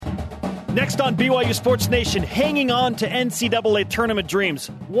Next on BYU Sports Nation, hanging on to NCAA tournament dreams.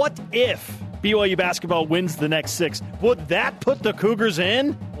 What if BYU basketball wins the next 6? Would that put the Cougars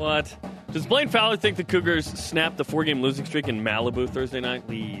in? What? Does Blaine Fowler think the Cougars snapped the 4-game losing streak in Malibu Thursday night?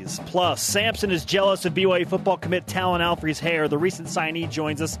 Please. Plus, Sampson is jealous of BYU football commit Talon Alfre's hair. The recent signee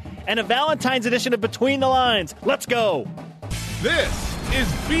joins us. And a Valentine's edition of Between the Lines. Let's go. This is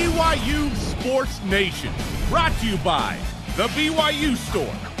BYU Sports Nation. Brought to you by The BYU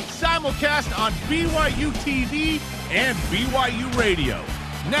Store. Simulcast on BYU TV and BYU Radio.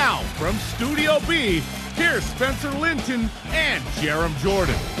 Now, from Studio B, here's Spencer Linton and Jerem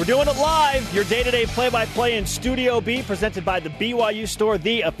Jordan. We're doing it live. Your day-to-day play-by-play in Studio B, presented by the BYU Store,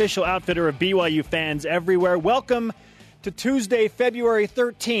 the official outfitter of BYU fans everywhere. Welcome to Tuesday, February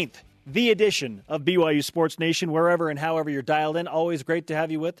 13th, the edition of BYU Sports Nation, wherever and however you're dialed in. Always great to have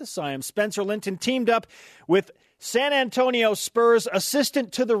you with us. I am Spencer Linton, teamed up with San Antonio Spurs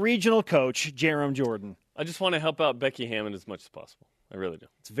assistant to the regional coach, Jerem Jordan. I just want to help out Becky Hammond as much as possible. I really do.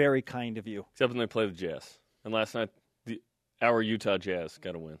 It's very kind of you. Except when they play the Jazz. And last night, our Utah Jazz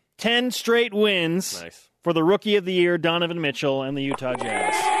got a win. 10 straight wins for the Rookie of the Year, Donovan Mitchell, and the Utah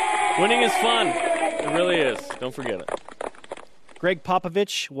Jazz. Winning is fun. It really is. Don't forget it. Greg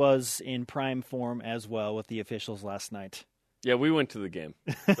Popovich was in prime form as well with the officials last night. Yeah, we went to the game,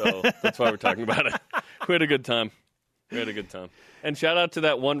 so that's why we're talking about it. We had a good time. And shout out to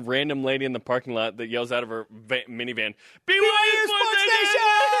that one random lady in the parking lot that yells out of her minivan, BYU Sports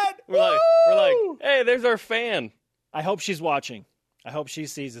Nation! We're like, hey, there's our fan. I hope she's watching. I hope she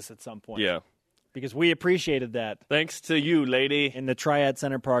sees us at some point. Yeah. Because we appreciated that. Thanks to you, lady. In the Triad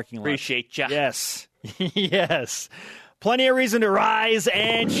Center parking lot. Appreciate ya. Yes. Yes. Plenty of reason to rise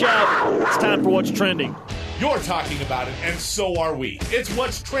and shout. It's time for What's Trending. You're talking about it, and so are we. It's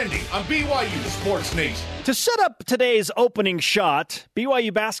What's Trending on BYU Sports Nation. To set up today's opening shot,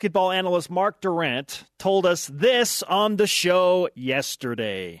 BYU basketball analyst Mark Durant told us this on the show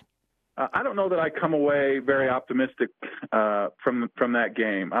yesterday. I don't know that I come away very optimistic from that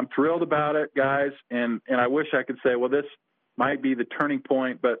game. I'm thrilled about it, guys, and I wish I could say, well, this might be the turning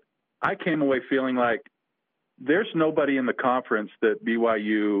point, but I came away feeling like there's nobody in the conference that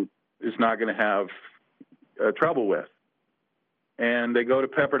BYU is not going to have trouble with. And they go to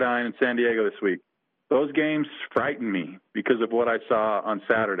Pepperdine and San Diego this week. Those games frighten me because of what I saw on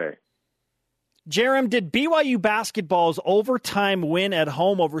Saturday. Jerem, did BYU basketball's overtime win at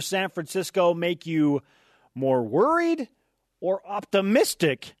home over San Francisco make you more worried or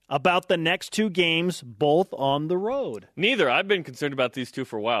optimistic about the next two games, both on the road? Neither. I've been concerned about these two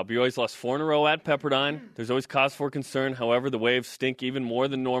for a while. BYU's lost 4 in a row at Pepperdine. There's always cause for concern. However, the Waves stink even more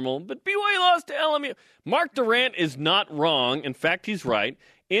than normal. But BYU lost to LMU. Mark Durant is not wrong. In fact, he's right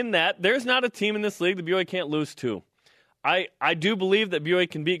in that there's not a team in this league that BYU can't lose to. I do believe that BYU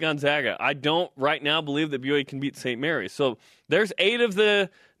can beat Gonzaga. I don't right now believe that BYU can beat St. Mary's. So there's 8 of the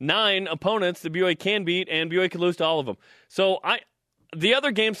 9 opponents that BYU can beat, and BYU can lose to all of them. So the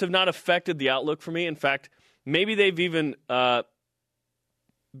other games have not affected the outlook for me. In fact, maybe they've even I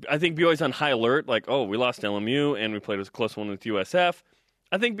think BYU's on high alert, like, oh, we lost to LMU, and we played a close one with USF.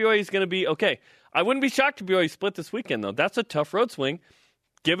 I think BYU's going to be okay. I wouldn't be shocked if BYU split this weekend, though. That's a tough road swing,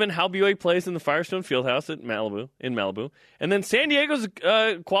 given how BYU plays in the Firestone Fieldhouse in Malibu. And then San Diego's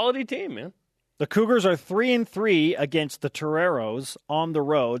a quality team, man. The Cougars are 3-3 against the Toreros on the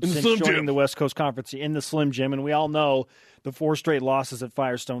road since joining the West Coast Conference in the Slim Jim, and we all know the 4 straight losses at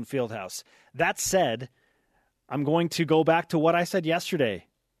Firestone Fieldhouse. That said, I'm going to go back to what I said yesterday,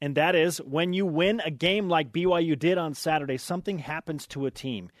 and that is when you win a game like BYU did on Saturday, something happens to a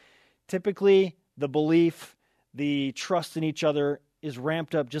team. Typically, the belief, the trust in each other is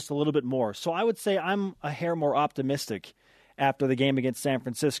ramped up just a little bit more. So I would say I'm a hair more optimistic after the game against San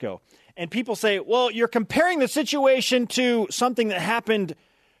Francisco. And people say, well, you're comparing the situation to something that happened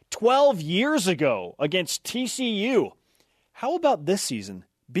 12 years ago against TCU. How about this season?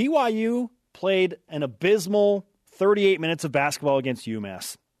 BYU played an abysmal 38 minutes of basketball against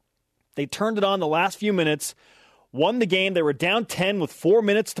UMass. They turned it on the last few minutes, won the game. They were down 10 with 4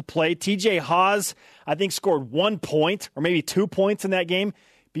 minutes to play. TJ Haas, I think, scored 1 point or maybe 2 points in that game.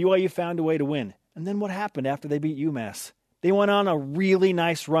 BYU found a way to win. And then what happened after they beat UMass? They went on a really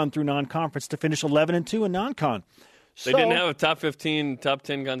nice run through non-conference to finish 11-2 in non-con. They didn't have a top 15, top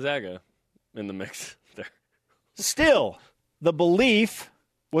 10 Gonzaga in the mix there. Still, the belief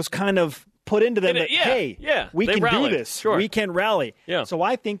was kind of put into them that, we can do this. Sure. We can rally. Yeah. So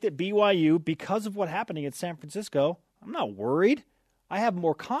I think that BYU, because of what happened at San Francisco, I'm not worried. I have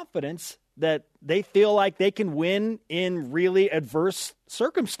more confidence that they feel like they can win in really adverse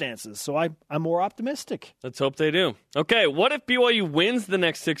circumstances. So I'm more optimistic. Let's hope they do. Okay, what if BYU wins the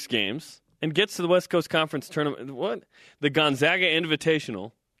next 6 games and gets to the West Coast Conference Tournament? What? The Gonzaga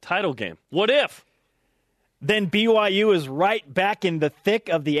Invitational title game. What if? Then BYU is right back in the thick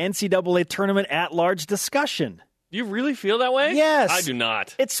of the NCAA tournament at-large discussion. You really feel that way? Yes. I do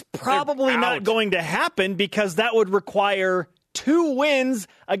not. It's probably not going to happen because that would require 2 wins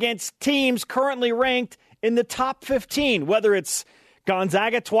against teams currently ranked in the top 15, whether it's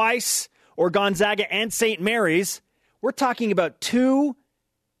Gonzaga twice or Gonzaga and St. Mary's. We're talking about 2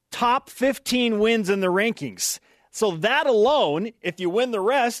 top 15 wins in the rankings. So that alone, if you win the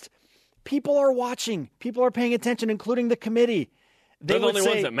rest, people are watching. People are paying attention, including the committee. They're the only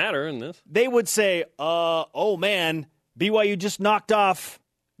ones that matter in this. They would say, oh, man, BYU just knocked off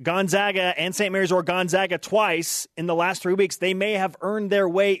Gonzaga and St. Mary's or Gonzaga twice in the last 3 weeks. They may have earned their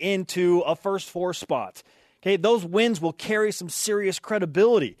way into a first 4 spot. Okay, those wins will carry some serious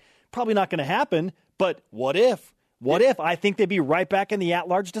credibility. Probably not going to happen, but what if? What if? I think they'd be right back in the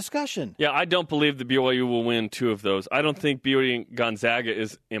at-large discussion. Yeah, I don't believe the BYU will win 2 of those. I don't think BYU Gonzaga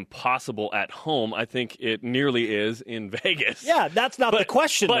is impossible at home. I think it nearly is in Vegas. Yeah, that's not the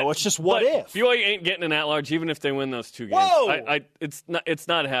question, though. It's just what if. BYU ain't getting an at-large even if they win those 2 games. Whoa! It's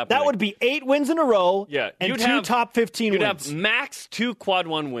not happening. That would be 8 wins in a row and 2 top 15 wins. You'd have max 2 quad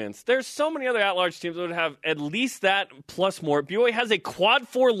 1 wins. There's so many other at-large teams that would have at least that plus more. BYU has a quad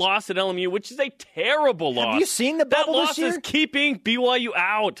 4 loss at LMU, which is a terrible loss. Have you seen the bubble this year? That loss is keeping BYU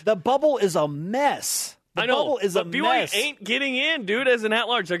out. The bubble is a mess. I know, bubble is a BYU mess. ain't getting in, dude, as an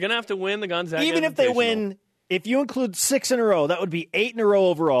at-large. They're going to have to win the Gonzaga Even if they win, if you include 6 in a row, that would be 8 in a row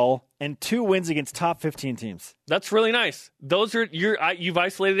overall and 2 wins against top 15 teams. That's really nice. Those are you've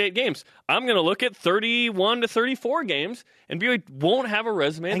isolated 8 games. I'm going to look at 31 to 34 games, and BYU won't have a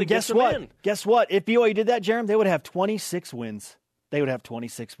resume that gets them in. Guess what? If BYU did that, Jerem, they would have 26 wins. They would have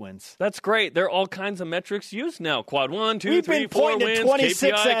 26 wins. That's great. There are all kinds of metrics used now. Quad 1, 2, We've 3, been 4 pointing wins, to 26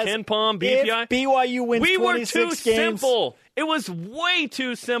 KPI, as KenPom, BPI. If BYU wins 26 games. We were too simple. It was way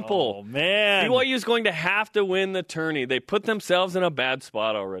too simple. Oh, man. BYU is going to have to win the tourney. They put themselves in a bad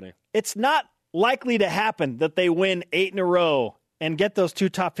spot already. It's not likely to happen that they win 8 in a row and get those 2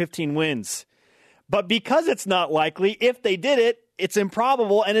 top 15 wins. But because it's not likely, if they did it, it's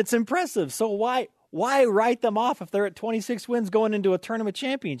improbable and it's impressive. So why write them off if they're at 26 wins going into a tournament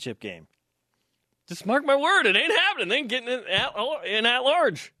championship game? Just mark my word, it ain't happening. They ain't getting in at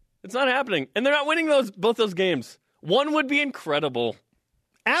large. It's not happening. And they're not winning both those games. One would be incredible.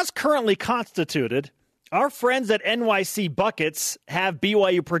 As currently constituted, our friends at NYC Buckets have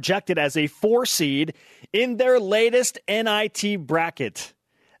BYU projected as a 4 seed in their latest NIT bracket.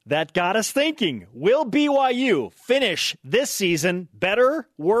 That got us thinking, will BYU finish this season better,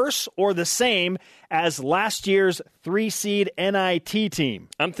 worse, or the same as last year's 3-seed NIT team?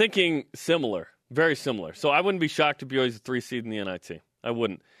 I'm thinking similar, very similar. So I wouldn't be shocked if BYU's a 3-seed in the NIT. I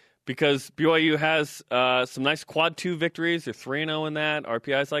wouldn't. Because BYU has some nice quad 2 victories. They're 3-0 in that.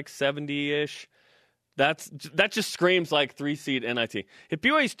 RPI's like 70-ish. That just screams like 3-seed NIT. If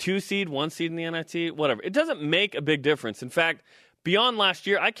BYU's 2-seed, 1-seed in the NIT, whatever. It doesn't make a big difference. In fact, beyond last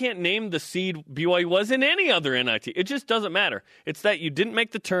year, I can't name the seed BYU was in any other NIT. It just doesn't matter. It's that you didn't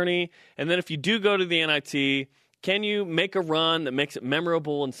make the tourney, and then if you do go to the NIT, can you make a run that makes it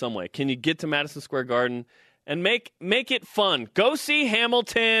memorable in some way? Can you get to Madison Square Garden and make it fun? Go see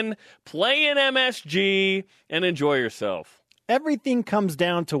Hamilton, play in MSG, and enjoy yourself. Everything comes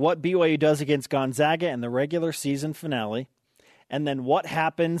down to what BYU does against Gonzaga in the regular season finale. And then what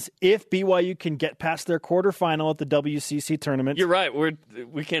happens if BYU can get past their quarterfinal at the WCC tournament? You're right.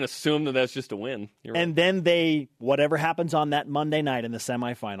 We can't assume that that's just a win. You're and right. Then whatever happens on that Monday night in the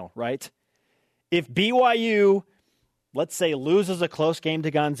semifinal, right? If BYU, let's say, loses a close game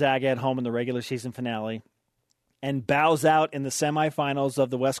to Gonzaga at home in the regular season finale and bows out in the semifinals of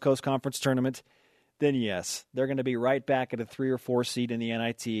the West Coast Conference tournament, then yes, they're going to be right back at a 3 or 4 seed in the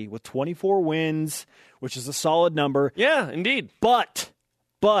NIT with 24 wins, which is a solid number. Yeah, indeed. But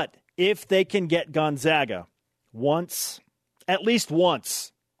if they can get Gonzaga at least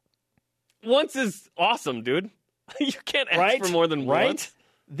once. Once is awesome, dude. You can't ask for more than once.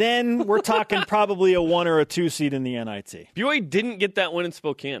 Then we're talking probably a 1 or a 2 seed in the NIT. BYU didn't get that win in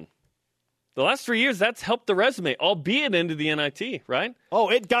Spokane. The last 3 years, that's helped the resume, albeit into the NIT, right? Oh,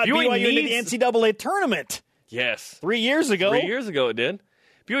 it got BYU into the NCAA tournament. Yes. 3 years ago. 3 years ago it did.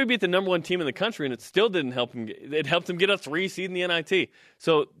 BYU beat the number 1 team in the country, and it still didn't help him. It helped him get a 3 seed in the NIT.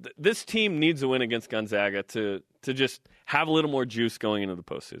 So this team needs a win against Gonzaga to just have a little more juice going into the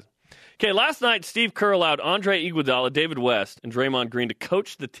postseason. Okay, last night, Steve Kerr allowed Andre Iguodala, David West, and Draymond Green to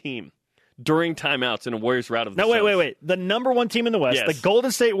coach the team. during timeouts in a Warriors rout of the No, Suns. wait. The number one team in the West, Yes. the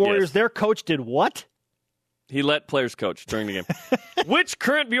Golden State Warriors, Yes. their coach did what? He let players coach during the game. Which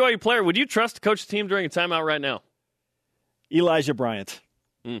current BYU player would you trust to coach the team during a timeout right now? Elijah Bryant.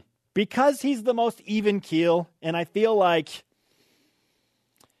 Because he's the most even keel, and I feel like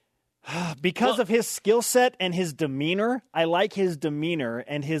because of his skill set and his demeanor, I like his demeanor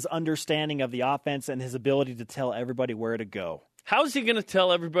and his understanding of the offense and his ability to tell everybody where to go. How is he going to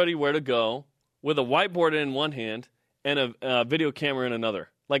tell everybody where to go with a whiteboard in one hand and a video camera in another?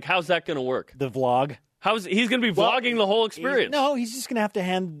 Like, how's that going to work? The vlog. He's going to be vlogging the whole experience? He's just going to have to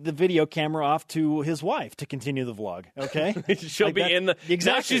hand the video camera off to his wife to continue the vlog, okay? She'll be in the...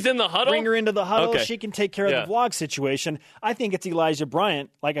 Exactly. Now she's in the huddle? Bring her into the huddle. Okay. She can take care of the vlog situation. I think it's Elijah Bryant,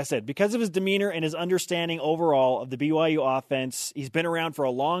 like I said, because of his demeanor and his understanding overall of the BYU offense. He's been around for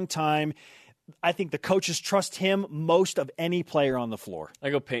a long time. I think the coaches trust him most of any player on the floor. I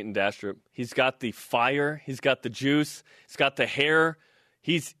go Peyton Dastrup. He's got the fire. He's got the juice. He's got the hair.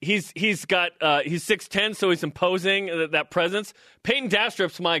 He's 6'10", so he's imposing that presence. Peyton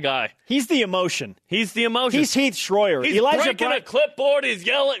Dastrup's my guy. He's the emotion. He's the emotion. He's Heath Schroyer. He's breaking a clipboard. He's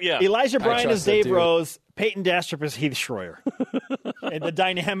yelling. Yeah. Elijah Bryant is Dave Rose. Peyton Dastrup is Heath Schroyer. And the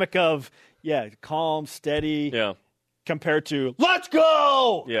dynamic of, calm, steady, compared to, let's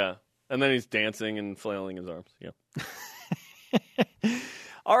go! Yeah. And then he's dancing and flailing his arms. Yeah.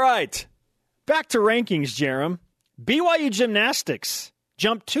 All right. Back to rankings, Jerem. BYU Gymnastics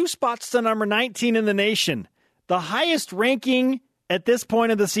jumped 2 spots to number 19 in the nation. The highest ranking at this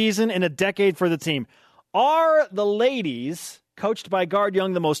point of the season in a decade for the team. Are the ladies, coached by Guard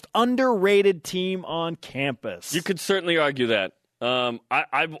Young, the most underrated team on campus? You could certainly argue that. I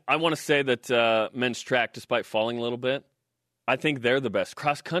want to say that men's track, despite falling a little bit, I think they're the best.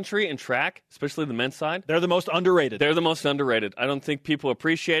 Cross country and track, especially the men's side. They're the most underrated. They're the most underrated. I don't think people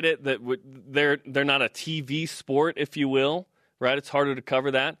appreciate it. That they're not a TV sport, if you will, right? It's harder to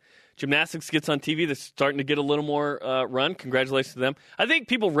cover that. Gymnastics gets on TV. They're starting to get a little more run. Congratulations to them. I think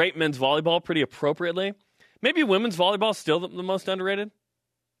people rate men's volleyball pretty appropriately. Maybe women's volleyball is still the most underrated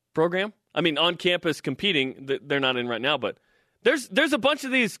program. I mean, on campus competing, they're not in right now, but there's a bunch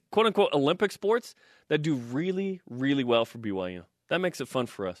of these quote-unquote Olympic sports that do really, really well for BYU. That makes it fun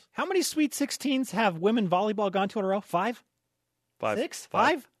for us. How many Sweet 16s have women volleyball gone to in a row? 5? 6?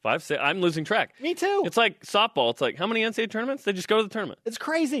 5? 5, 6. I'm losing track. Me too. It's like softball. It's like, how many NCAA tournaments? They just go to the tournament. It's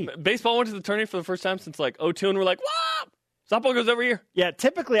crazy. Baseball went to the tournament for the first time since like 2002, and we're like, wow! Softball goes every year. Yeah,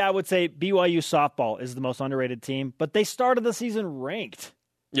 typically I would say BYU softball is the most underrated team, but they started the season ranked.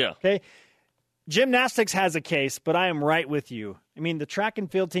 Yeah. Okay. Gymnastics has a case, but I am right with you. I mean, the track and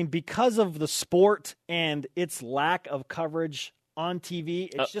field team, because of the sport and its lack of coverage on TV,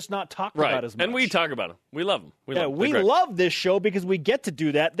 it's just not talked about as much. And we talk about them. We love them. We love this show because we get to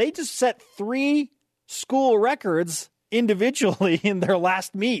do that. They just set 3 school records individually in their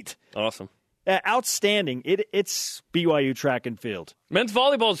last meet. Awesome. Outstanding. It's BYU track and field. Men's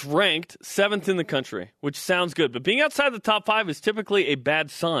volleyball is ranked 7th in the country, which sounds good. But being outside the top 5 is typically a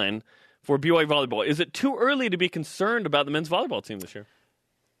bad sign for BYU volleyball. Is it too early to be concerned about the men's volleyball team this year?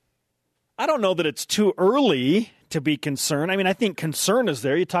 I don't know that it's too early to be concerned. I mean, I think concern is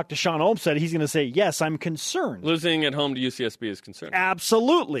there. You talk to Sean Olmstead, he's going to say, yes, I'm concerned. Losing at home to UCSB is concerning.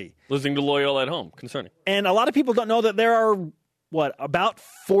 Absolutely. Losing to Loyola at home, concerning. And a lot of people don't know that there are, about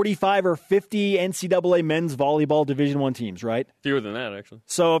 45 or 50 NCAA men's volleyball Division I teams, right? Fewer than that, actually.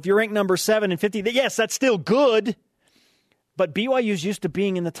 So if you're ranked number 7 and 50, yes, that's still good. But BYU's used to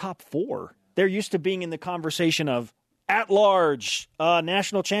being in the top 4. They're used to being in the conversation of at-large,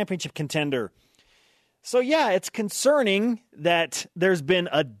 national championship contender. So, yeah, it's concerning that there's been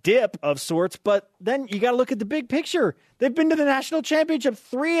a dip of sorts, but then you got to look at the big picture. They've been to the national championship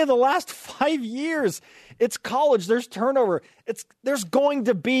 3 of the last 5 years. It's college. There's turnover. There's going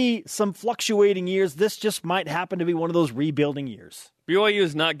to be some fluctuating years. This just might happen to be one of those rebuilding years. BYU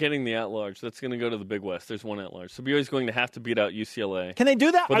is not getting the at-large. That's going to go to the Big West. There's one at-large. So BYU is going to have to beat out UCLA. Can they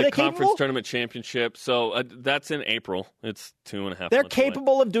do that? For Are the they conference capable? tournament championship. So that's in April. It's 2.5 They're months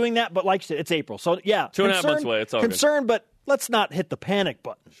capable away. of doing that, but like you said, it's April. So, yeah. 2.5 months away. It's all concerned, but let's not hit the panic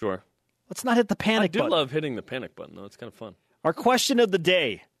button. Sure. Let's not hit the panic button. I do love hitting the panic button, though. It's kind of fun. Our question of the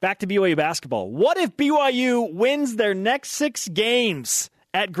day, back to BYU basketball. What if BYU wins their next 6 games?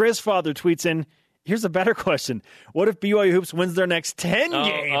 At Grizzfather tweets in, here's a better question. What if BYU Hoops wins their next 10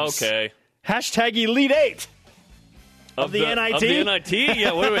 games? Okay. Hashtag Elite 8. Of the NIT? Of the NIT?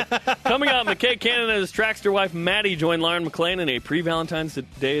 Yeah, wait a minute. Coming up, McKay Cannon and his trackster wife, Maddie, join Lauren McLean in a pre-Valentine's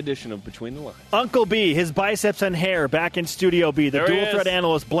Day edition of Between the Lines. Uncle B, his biceps and hair, back in Studio B. The dual threat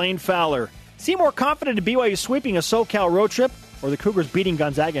analyst, Blaine Fowler. Seem more confident in BYU sweeping a SoCal road trip? or the Cougars beating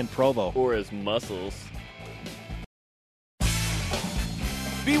Gonzaga in Provo. Or his muscles.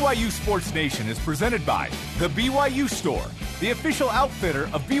 BYU Sports Nation is presented by The BYU Store, the official outfitter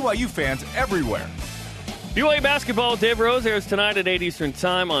of BYU fans everywhere. BYU basketball with Dave Rose airs tonight at 8 Eastern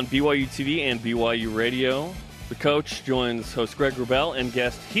Time on BYU TV and BYU Radio. The coach joins host Greg Wrubell and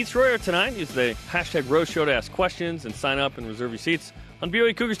guest Heath Schroyer tonight. Use the hashtag Rose Show to ask questions and sign up and reserve your seats on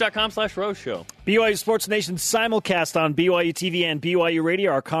BYUCougars.com/Rose Show. BYU Sports Nation simulcast on BYU TV and BYU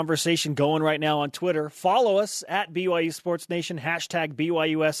Radio. Our conversation going right now on Twitter. Follow us at BYU Sports Nation, hashtag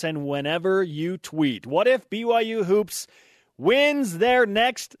BYUSN whenever you tweet. What if BYU Hoops wins their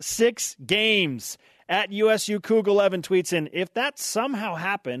next 6 games? At USU Coug 11 tweets in, if that somehow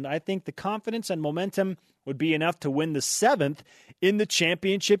happened, I think the confidence and momentum would be enough to win the 7th in the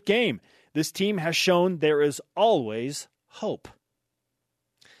championship game. This team has shown there is always hope.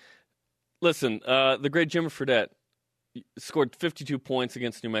 Listen, the great Jimmer Fredette scored 52 points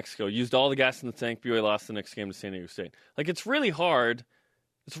against New Mexico, used all the gas in the tank. BYU lost the next game to San Diego State. Like, it's really hard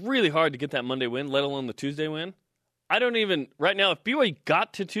to get that Monday win, let alone the Tuesday win. Right now, if BYU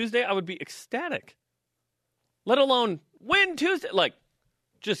got to Tuesday, I would be ecstatic. Let alone win Tuesday. Like,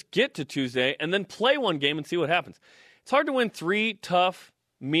 just get to Tuesday and then play one game and see what happens. It's hard to win 3 tough,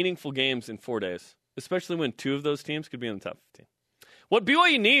 meaningful games in 4 days, especially when 2 of those teams could be in the top 15. What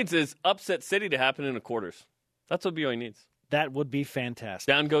BYU needs is upset city to happen in the quarters. That's what BYU needs. That would be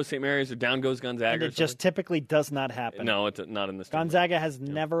fantastic. Down goes St. Mary's or down goes Gonzaga. And it just typically does not happen. No, it's not in this Gonzaga has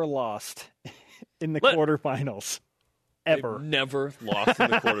never lost in the quarterfinals. Ever. They've never lost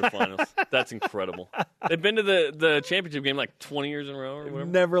in the quarterfinals. That's incredible. They've been to the championship game like 20 years in a row or whatever.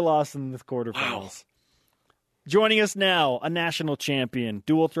 Never lost in the quarterfinals. Wow. Joining us now, a national champion,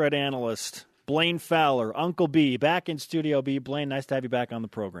 dual threat analyst, Blaine Fowler, Uncle B, back in Studio B. Blaine, nice to have you back on the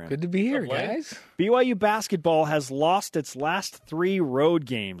program. Good to be here, guys. BYU basketball has lost its last 3 road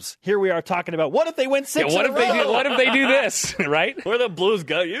games. Here we are talking about what if they win 6 what in if a row? What if they do this, right? Where the Blues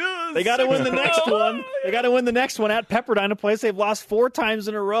go? They got to win the next one. They got to win the next one at Pepperdine, a place they've lost 4 times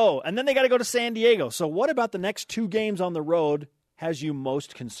in a row. And then they got to go to San Diego. So what about the next 2 games on the road has you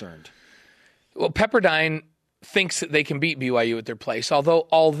most concerned? Well, Pepperdine thinks that they can beat BYU at their place,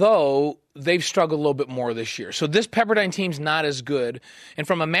 although they've struggled a little bit more this year. So this Pepperdine team's not as good. And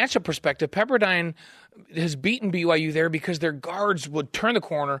from a matchup perspective, Pepperdine has beaten BYU there because their guards would turn the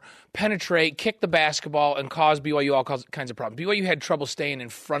corner, penetrate, kick the basketball, and cause BYU all kinds of problems. BYU had trouble staying in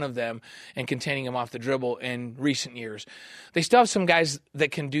front of them and containing them off the dribble in recent years. They still have some guys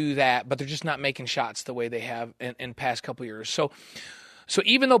that can do that, but they're just not making shots the way they have in past couple years. So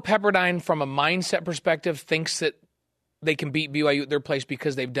even though Pepperdine, from a mindset perspective, thinks that they can beat BYU at their place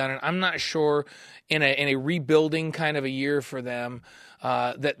because they've done it, I'm not sure in a rebuilding kind of a year for them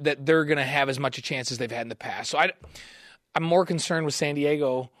that they're going to have as much a chance as they've had in the past. So I'm more concerned with San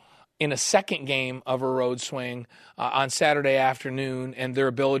Diego in a second game of a road swing on Saturday afternoon and their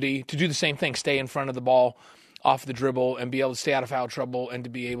ability to do the same thing, stay in front of the ball off the dribble and be able to stay out of foul trouble and to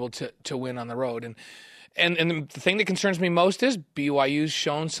be able to win on the road. And the thing that concerns me most is BYU's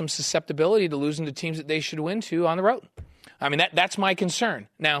shown some susceptibility to losing to teams that they should win to on the road. I mean, that's my concern.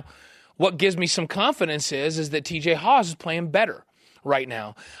 Now, what gives me some confidence is that TJ Haws is playing better right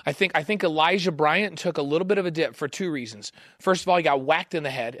now. I think Elijah Bryant took a little bit of a dip for 2 reasons. First of all, he got whacked in the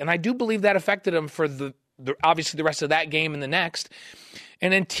head, and I do believe that affected him for obviously the rest of that game and the next.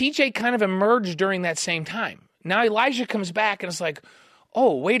 And then TJ kind of emerged during that same time. Now Elijah comes back, and it's like,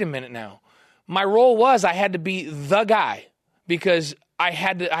 oh, wait a minute now. My role was I had to be the guy because I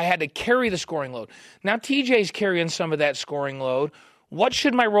had to carry the scoring load. Now TJ's carrying some of that scoring load. What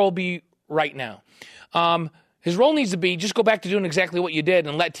should my role be right now? His role needs to be just go back to doing exactly what you did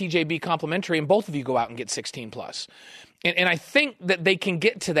and let TJ be complimentary, and both of you go out and get 16+. And I think that they can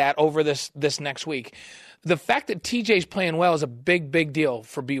get to that over this next week. The fact that TJ's playing well is a big, big deal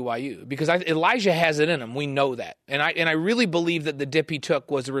for BYU because Elijah has it in him. We know that. And I really believe that the dip he took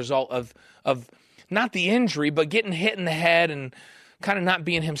was a result of not the injury, but getting hit in the head and kind of not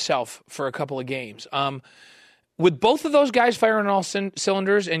being himself for a couple of games. With both of those guys firing on all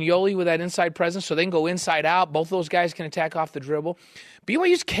cylinders and Yoli with that inside presence so they can go inside out, both of those guys can attack off the dribble.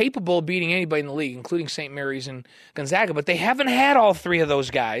 BYU's capable of beating anybody in the league, including St. Mary's and Gonzaga, but they haven't had all 3 of those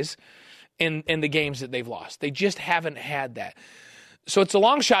guys in the games that they've lost. They just haven't had that. So it's a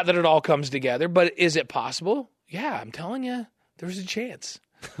long shot that it all comes together, but is it possible? Yeah, I'm telling you, there's a chance.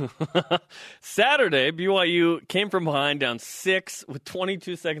 Saturday, BYU came from behind down 6 with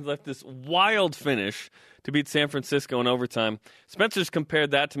 22 seconds left. This wild finish to beat San Francisco in overtime. Spencer's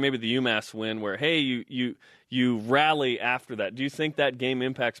compared that to maybe the UMass win where, hey, you rally after that. Do you think that game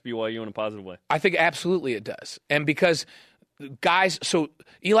impacts BYU in a positive way? I think absolutely it does. And because guys. So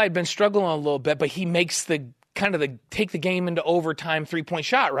Eli had been struggling a little bit, but he makes the take the game into overtime 3-point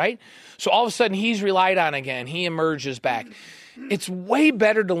shot, right? So all of a sudden he's relied on again. He emerges back. It's way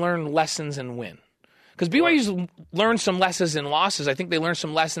better to learn lessons and win. Because BYU's learned some lessons in losses. I think they learned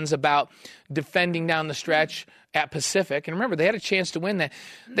some lessons about defending down the stretch at Pacific. And remember, they had a chance to win that.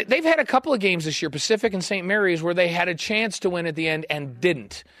 They've had a couple of games this year, Pacific and St. Mary's, where they had a chance to win at the end and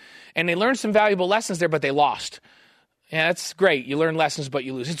didn't. And they learned some valuable lessons there, but they lost. Yeah, that's great. You learn lessons, but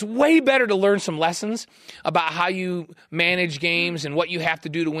you lose. It's way better to learn some lessons about how you manage games and what you have to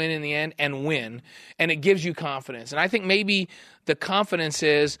do to win in the end and win. And it gives you confidence. And I think maybe the confidence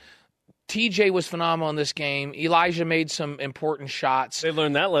is TJ was phenomenal in this game. Elijah made some important shots. They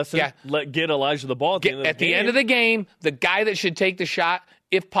learned that lesson. Yeah. Get Elijah the ball At the end of the game, the guy that should take the shot,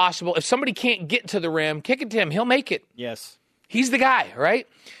 if possible, if somebody can't get to the rim, kick it to him. He'll make it. Yes. He's the guy, right?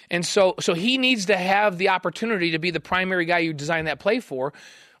 And so he needs to have the opportunity to be the primary guy you design that play for,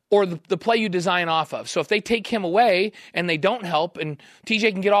 or the play you design off of. So if they take him away and they don't help, and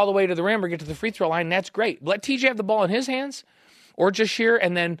TJ can get all the way to the rim or get to the free throw line, that's great. Let TJ have the ball in his hands, or Jahshire,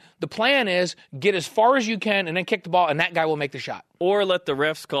 and then the plan is get as far as you can and then kick the ball, and that guy will make the shot. Or let the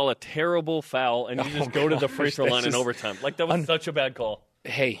refs call a terrible foul and you just go to the free throw line in overtime. Like, that was such a bad call.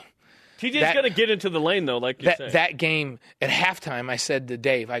 Hey. TJ's going to get into the lane, though, like you said. That game, at halftime, I said to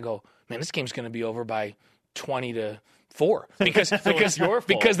Dave, I go, man, this game's going to be over by 20-4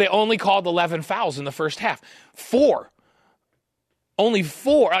 because they only called 11 fouls in the first half. Only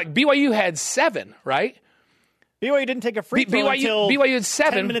 4. Like, BYU had 7, right? BYU didn't take a free throw until BYU had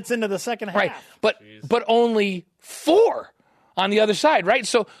 7 10 minutes into the second half. Right, but only 4 on the other side, right?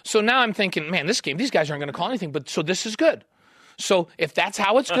 So now I'm thinking, man, this game, these guys aren't going to call anything, but so this is good. So if that's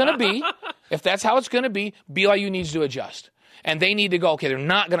how it's going to be, BYU needs to adjust. And they need to go, okay, they're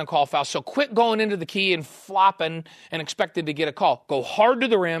not going to call fouls. So quit going into the key and flopping and expecting to get a call. Go hard to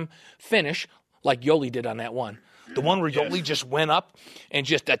the rim, finish like Yoli did on that one. The one where Yoli just went up and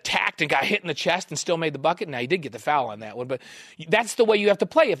just attacked and got hit in the chest and still made the bucket. Now, he did get the foul on that one, but that's the way you have to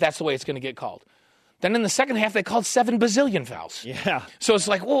play if that's the way it's going to get called. Then in the second half, they called 7 bazillion fouls. Yeah. So it's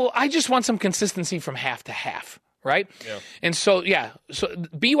like, well, I just want some consistency from half to half. Right? Yeah. And so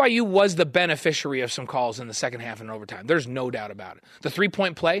BYU was the beneficiary of some calls in the second half and overtime. There's no doubt about it. The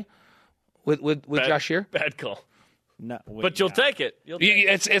 3-point play with Jahshire. Bad call. No, but you'll take it.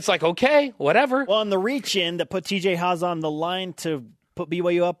 It's like, okay, whatever. Well, and the reach-in that put TJ Haas on the line to put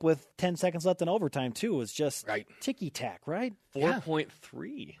BYU up with 10 seconds left in overtime, too, was just ticky-tack, right? 4.3.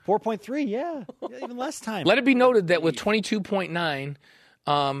 4.3, yeah. Even less time. Let it be noted that with 22.9,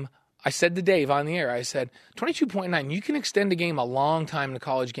 I said to Dave on the air, I said, 22.9, you can extend a game a long time in a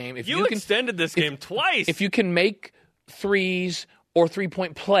college game. If you extended this game twice. If you can make threes or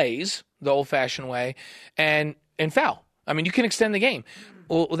 3-point plays the old-fashioned way and foul. I mean, you can extend the game.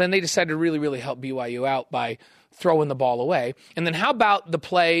 Well, then they decided to really, really help BYU out by throwing the ball away. And then how about the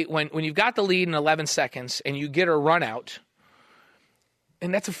play when you've got the lead in 11 seconds and you get a run out,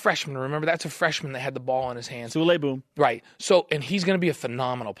 and that's a freshman. Remember, that's a freshman that had the ball in his hands. Sule Boom. Right. So, and he's going to be a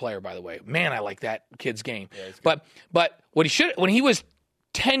phenomenal player, by the way. Man, I like that kid's game. Yeah, but what when he was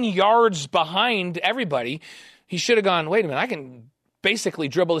 10 yards behind everybody, he should have gone, wait a minute, I can basically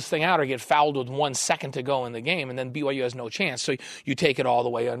dribble this thing out or get fouled with 1 second to go in the game, and then BYU has no chance. So you take it all the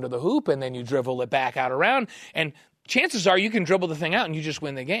way under the hoop, and then you dribble it back out around, and chances are you can dribble the thing out and you just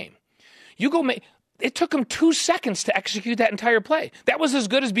win the game. It took him 2 seconds to execute that entire play. That was as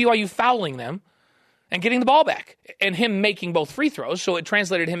good as BYU fouling them and getting the ball back and him making both free throws. So it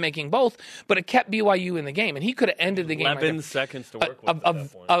translated him making both, but it kept BYU in the game. And he could have ended the game 11 seconds to work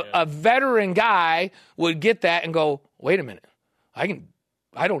with. A veteran guy would get that and go, wait a minute,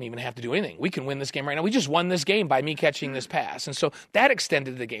 I don't even have to do anything. We can win this game right now. We just won this game by me catching this pass. And so that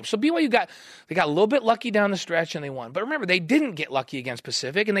extended the game. So BYU got a little bit lucky down the stretch and they won. But remember, they didn't get lucky against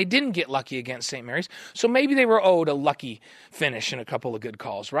Pacific and they didn't get lucky against St. Mary's. So maybe they were owed a lucky finish and a couple of good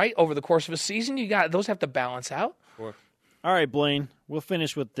calls, right? Over the course of a season, those have to balance out. Sure. All right, Blaine, we'll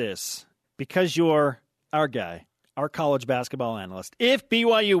finish with this. Because you're our guy, our college basketball analyst, if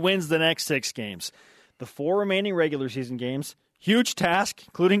BYU wins the next 6 games, the 4 remaining regular season games, huge task,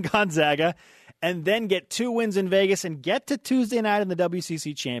 including Gonzaga, and then get 2 wins in Vegas and get to Tuesday night in the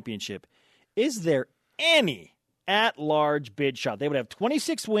WCC Championship. Is there any at-large bid shot? They would have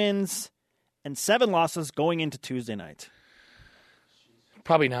 26 wins and 7 losses going into Tuesday night.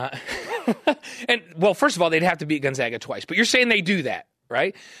 Probably not. And, well, first of all, they'd have to beat Gonzaga twice. But you're saying they do that,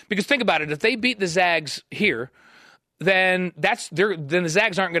 right? Because think about it. If they beat the Zags here, then the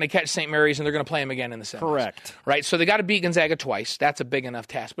Zags aren't going to catch St. Mary's and they're going to play them again in the semis. Correct. Right? So they got to beat Gonzaga twice. That's a big enough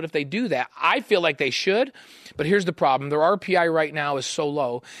task. But if they do that, I feel like they should. But here's the problem. Their RPI right now is so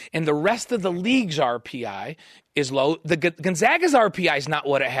low, and the rest of the league's RPI is low. The Gonzaga's RPI is not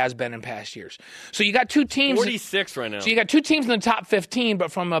what it has been in past years. So you got two teams. 46 right now. So you got two teams in the top 15,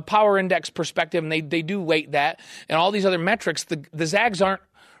 but from a power index perspective, and they do weight that, and all these other metrics, the Zags aren't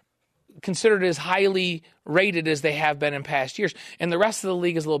considered as highly rated as they have been in past years, and the rest of the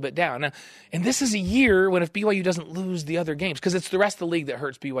league is a little bit down. Now, and this is a year when if BYU doesn't lose the other games, because it's the rest of the league that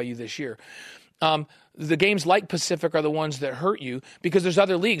hurts BYU this year. The games like Pacific are the ones that hurt you because there's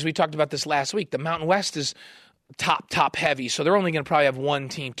other leagues. We talked about this last week. The Mountain West is top heavy, so they're only going to probably have one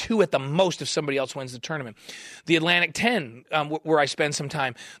team, two at the most if somebody else wins the tournament. The Atlantic 10, where I spend some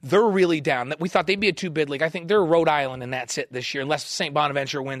time, they're really down. We thought they'd be a two-bid league. I think they're Rhode Island, and that's it this year, unless St.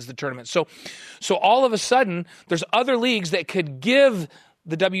 Bonaventure wins the tournament. So all of a sudden, there's other leagues that could give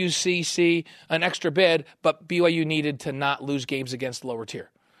the WCC an extra bid, but BYU needed to not lose games against the lower tier.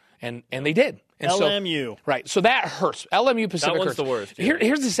 And they did. And LMU. Right. So that hurts. LMU Pacific That one's hurts. the worst. Yeah.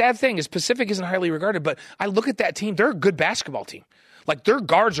 Here's the sad thing is Pacific isn't highly regarded, but I look at that team. They're a good basketball team. Like their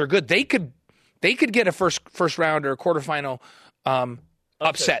guards are good. They could get a first round or a quarterfinal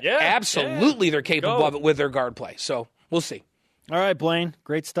upset. Yeah, Absolutely, they're capable of it with their guard play. So we'll see. All right, Blaine.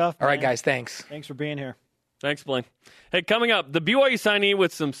 Great stuff. All right, guys. Thanks. Thanks for being here. Thanks, Blaine. Hey, coming up, the BYU signee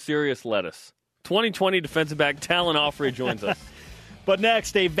with some serious lettuce. 2020 defensive back Talon Offrey joins us. But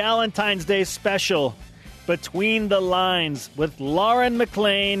next, a Valentine's Day special, Between the Lines, with Lauren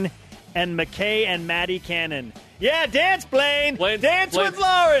McLean and McKay and Maddie Cannon. Yeah, dance, Blaine. Dance with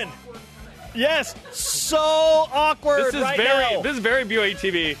Lauren. Yes, so awkward now. This is very BYU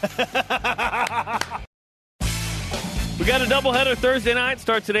TV. We got a doubleheader Thursday night.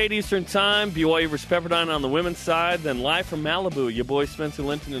 Starts at 8 Eastern Time. BYU versus Pepperdine on the women's side. Then live from Malibu, your boys Spencer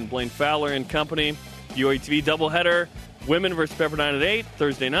Linton and Blaine Fowler and company. BYU TV doubleheader. Women versus Pepperdine at 8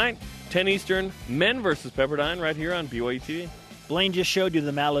 Thursday night. 10 Eastern. Men versus Pepperdine right here on BYU TV. Blaine just showed you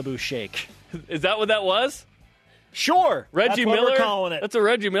the Malibu Shake. Is that what that was? Sure. Reggie that's what Miller? We're calling it. That's what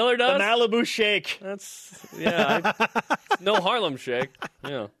Reggie Miller does? The Malibu Shake. No Harlem Shake.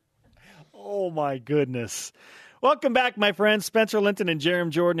 Yeah. Oh, my goodness. Welcome back, my friends. Spencer Linton and Jerem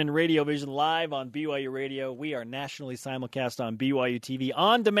Jordan in Radio Vision live on BYU Radio. We are nationally simulcast on BYU TV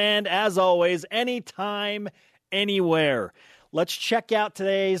on demand, as always, anytime, anywhere. Let's check out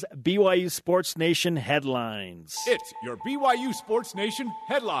today's BYU Sports Nation headlines. It's your BYU Sports Nation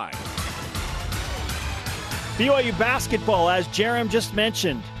headline. BYU basketball, as Jerem just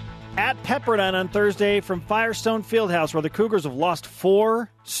mentioned, at Pepperdine on Thursday from Firestone Fieldhouse, where the Cougars have lost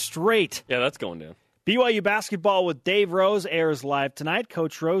 4 straight. Yeah, that's going down. BYU basketball with Dave Rose airs live tonight.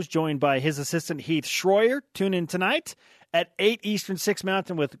 Coach Rose joined by his assistant Heath Schroyer. Tune in tonight at 8 Eastern, 6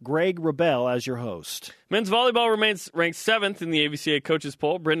 Mountain with Greg Wrubell as your host. Men's volleyball remains ranked 7th in the AVCA coaches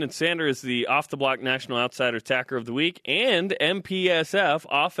poll. Brendan Sander is the off-the-block National Outsider Attacker of the Week and MPSF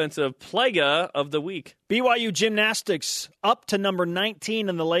Offensive Player of the Week. BYU gymnastics up to number 19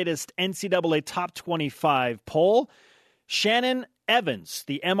 in the latest NCAA Top 25 poll. Shannon Evans,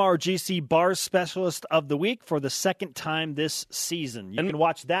 the MRGC Bars Specialist of the Week for the second time this season. You can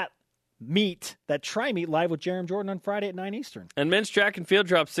watch that tri-meet live with Jerem Jordan on Friday at 9 Eastern. And men's track and field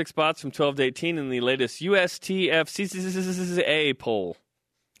dropped 6 spots from 12 to 18 in the latest USTFCCA poll.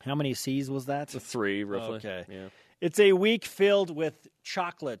 How many C's was that? 3, roughly. Okay. Yeah. It's a week filled with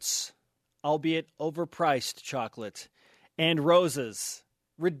chocolates, albeit overpriced chocolate, and roses.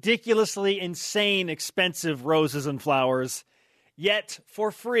 Ridiculously insane expensive roses and flowers, yet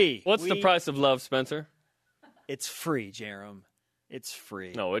for free. What's the price of love, Spencer? It's free, Jerem. It's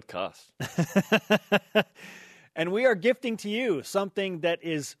free. No, it costs. And we are gifting to you something that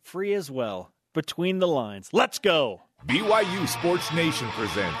is free as well. Between the Lines. Let's go. BYU Sports Nation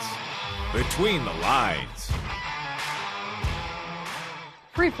presents Between the Lines.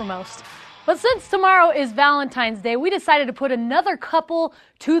 Free for most. But since tomorrow is Valentine's Day, we decided to put another couple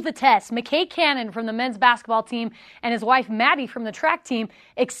to the test. McKay Cannon from the men's basketball team and his wife Maddie from the track team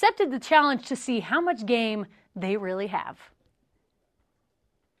accepted the challenge to see how much game they really have.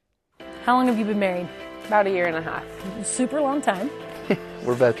 How long have you been married? About 1.5 years. Super long time.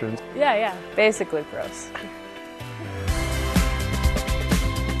 We're veterans. Yeah. Basically pros.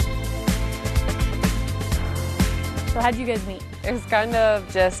 So how'd you guys meet? It was kind of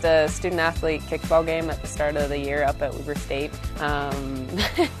just a student-athlete kickball game at the start of the year up at Weber State.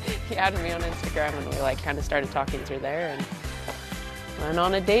 He added me on Instagram, and we kind of started talking through there, and Went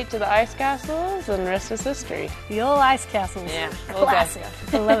on a date to the ice castles, and the rest is history. The old ice castles. Yeah, Classic.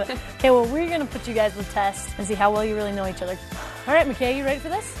 I love it. Okay, well, we're going to put you guys to the test and see how well you really know each other. All right, McKay, you ready for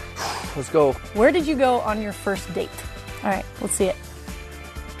this? Let's go. Where did you go on your first date? All right, let's see it.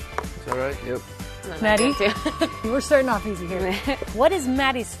 Is that right? Yep. Maddie? We're starting off easy here. What is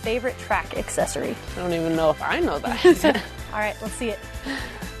Maddie's favorite track accessory? I don't even know if I know that. All right, let's see it.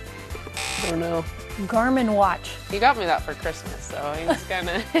 I don't know. Garmin watch. He got me that for Christmas, so he was kind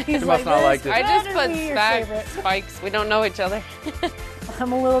of... He's must not like this it. I just better put be your favorite. spikes. We don't know each other.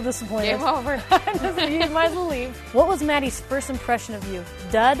 I'm a little disappointed. Game over. You might as well leave. What was Maddie's first impression of you?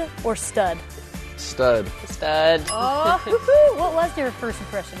 Dud or stud? Stud. Stud. Oh, what was your first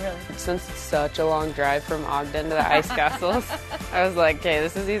impression, really? Since it's such a long drive from Ogden to the ice castles, I was like, okay,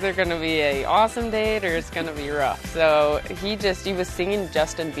 this is either going to be a awesome date or it's going to be rough. So he was singing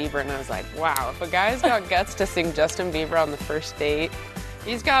Justin Bieber, and I was like, wow, if a guy's got guts to sing Justin Bieber on the first date,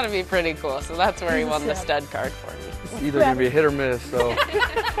 he's got to be pretty cool. So that's where he won the stud card for me. It's either going to be a hit or miss, so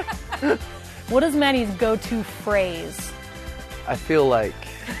What is Maddie's go-to phrase? I feel like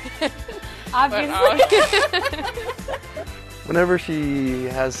Obviously. whenever she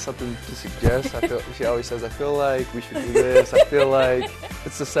has something to suggest, she always says, I feel like we should do this. I feel like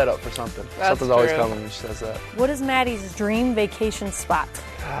it's a setup for something. That's Something's always true. coming when she says that. What is Maddie's dream vacation spot?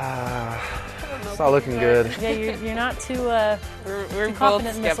 It's not looking good. Yeah, you're not too We're both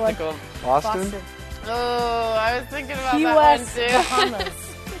confident in this one. skeptical. Boston? Oh, I was thinking about Key that West, one too. Bahamas.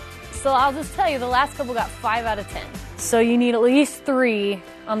 So I'll just tell you, the last couple got 5 out of 10. So you need at least 3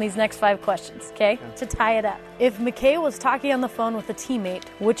 on these next 5 questions, okay? To tie it up. If McKay was talking on the phone with a teammate,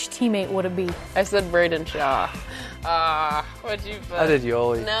 which teammate would it be? I said Braden Shaw. What'd you put? I did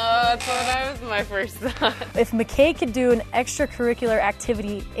Yoli. No, that's what was my first thought. If McKay could do an extracurricular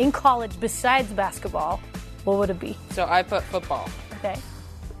activity in college besides basketball, what would it be? So I put football. Okay.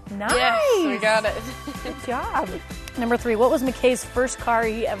 Nice. Yes, we got it. Good job. Number 3, what was McKay's first car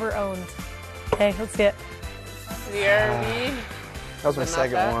he ever owned? Okay, let's see it. CRV. That was my But not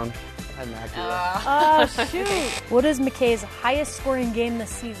second that? one. I had an Acura. Oh, shoot. What is McKay's highest scoring game this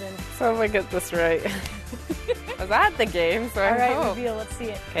season? So if I get this right. I was at the game, so All I right, hope. reveal. Let's see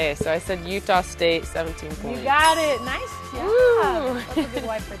it. Okay, so I said Utah State, 17 points. You got it. Nice job. Woo. That's a good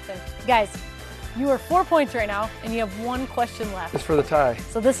wife right there. Guys, you are 4 points right now, and you have 1 question left. It's for the tie.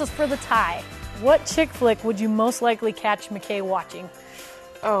 So this is for the tie. What chick flick would you most likely catch McKay watching?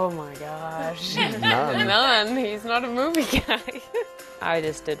 Oh my gosh. None. None. He's not a movie guy. I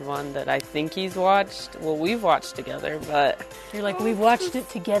just did one that I think he's watched. Well, we've watched together, but You're like, we've watched it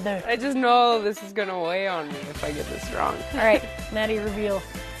together. I just know this is going to weigh on me if I get this wrong. All right, Maddie, reveal.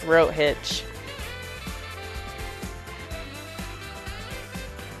 Throat hitch.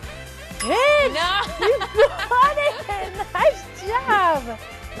 Good. No. You got it. Nice job.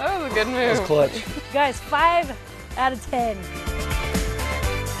 That was a good It was move. clutch. Guys, 5 out of 10.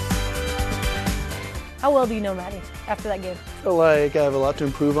 How well do you know Maddie after that game? I feel like I have a lot to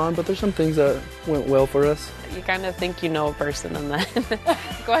improve on, but there's some things that went well for us. You kind of think you know a person, and then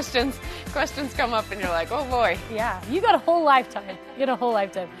questions come up, and you're like, oh boy. Yeah, you got a whole lifetime. You got a whole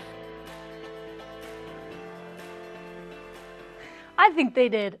lifetime. I think they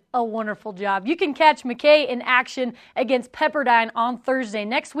did a wonderful job. You can catch McKay in action against Pepperdine on Thursday.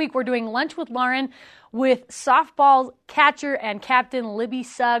 Next week, we're doing Lunch with Lauren with softball catcher and captain Libby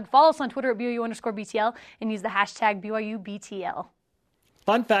Sugg. Follow us on Twitter at BYU_BTL and use the hashtag BYUBTL.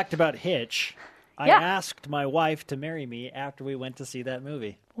 Fun fact about Hitch. I Yeah. asked my wife to marry me after we went to see that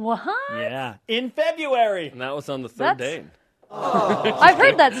movie. What? Yeah. In February. And that was on the third That's- date. I've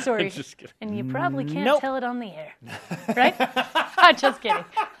heard that story. Just kidding. And you probably can't Nope. tell it on the air. Right? I'm just kidding.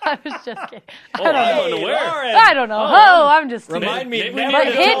 I was just kidding. Oh, I'm unaware. Lauren. I don't know. Oh, I'm just teasing. Remind me Maybe never we to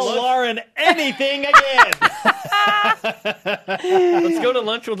need to tell tell Lauren anything again. Let's go to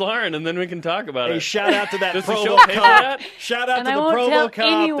lunch with Lauren, and then we can talk about Hey, it. shout out to that Does the Provo show pay for cop. that? Shout out And to I the won't Provo tell cop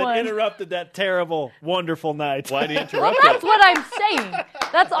anyone. that interrupted that terrible, wonderful night. Why do you Well, interrupt that's it? what I'm saying.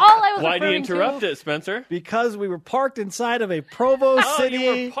 That's all I was Why do you referring interrupt to. it, Spencer? Because we were parked inside of a Provo Oh, City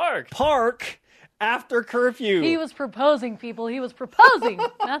you were parked. park after curfew. He was proposing, people. He was proposing.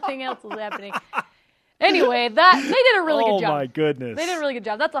 Nothing else was happening. Anyway, they did a really oh good job. my goodness. They did a really good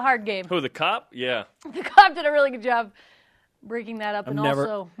job. That's a hard game. Who, the cop? Yeah. The cop did a really good job breaking that up, and never-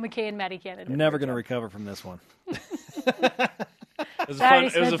 also McKay and Maddie Cannon. I'm never going to recover from this one. It was, Sorry, it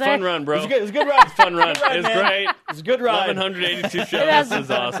was a Spencer. fun run, bro. It was a good ride. Fun run. Good ride, It was man. great. It was a good ride. 1,182 shows. has This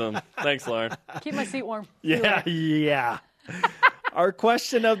is awesome. Thanks, Lauren. Keep my seat warm. See you Yeah, later. yeah. Our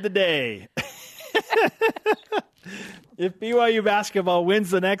question of the day. If BYU basketball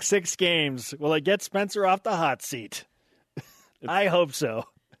wins the next 6 games, will it get Spencer off the hot seat? I hope so.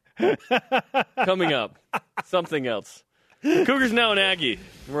 Coming up, something else. The Cougars now an Aggie.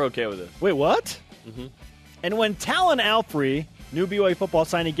 We're okay with it. Wait, what? Mm-hmm. And when Talon Alfrey, new BYU football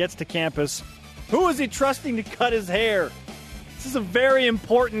signee, gets to campus, who is he trusting to cut his hair? This is a very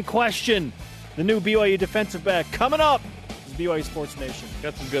important question. The new BYU defensive back coming up. This is BYU Sports Nation.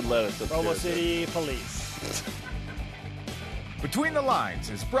 Got some good lettuce upstairs. Provo City Police. Between the Lines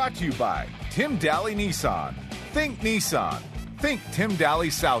is brought to you by Tim Daly Nissan. Think Nissan. Think Tim Daly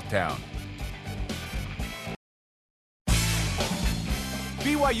Southtown.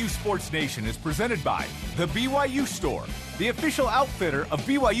 BYU Sports Nation is presented by The BYU Store, the official outfitter of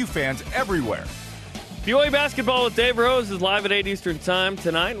BYU fans everywhere. BYU Basketball with Dave Rose is live at 8 Eastern Time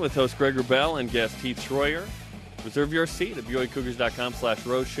tonight with host Greg Wrubell and guest Heath Schroyer. Reserve your seat at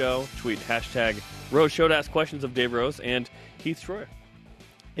BYUCougars.com/Rose Show. Tweet hashtag Rose Show to ask questions of Dave Rose and Heath Schroyer.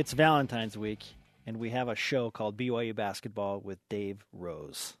 It's Valentine's week, and we have a show called BYU Basketball with Dave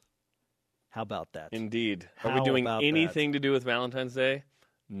Rose. How about that? Indeed. Are How we doing about anything to do with Valentine's Day?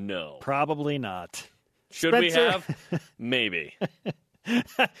 No. Probably not. Should Spencer. we have? Maybe. You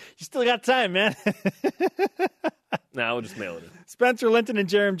still got time, man. Nah, we'll just mail it in. Spencer Linton and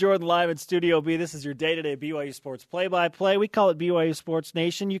Jeremy Jordan live in Studio B. This is your day-to-day BYU Sports play-by-play. We call it BYU Sports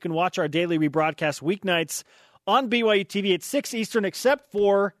Nation. You can watch our daily rebroadcast weeknights on BYU TV at 6 Eastern, except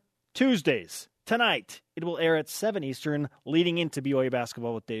for Tuesdays. Tonight, it will air at 7 Eastern, leading into BYU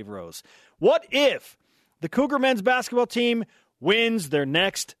Basketball with Dave Rose. What if the Cougar men's basketball team wins their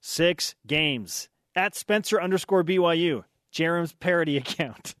next 6 games? At Spencer_BYU, Jerem's parody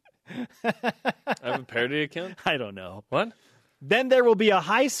account. I have a parody account? I don't know. What? Then there will be a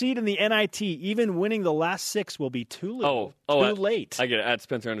high seed in the NIT. Even winning the last 6 will be too little, too late. I get it. At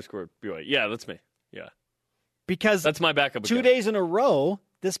Spencer_BYU. Yeah, that's me. Yeah. Because that's my backup 2 account. days in a row,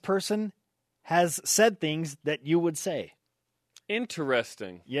 this person has said things that you would say.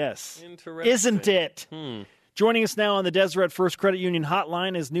 Interesting. Yes. Interesting. Isn't it? Joining us now on the Deseret First Credit Union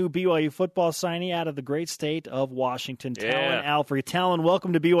hotline is new BYU football signee out of the great state of Washington, Talon Alfrey. Talon,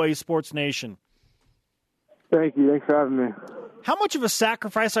 welcome to BYU Sports Nation. Thank you. Thanks for having me. How much of a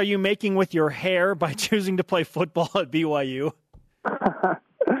sacrifice are you making with your hair by choosing to play football at BYU? To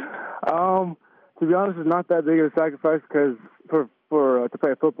be honest, it's not that big of a sacrifice because for to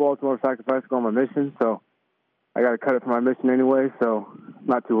play football, it's more of a sacrifice to go on my mission. So I got to cut it for my mission anyway, so I'm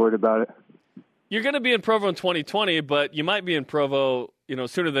not too worried about it. You're going to be in Provo in 2020, but you might be in Provo,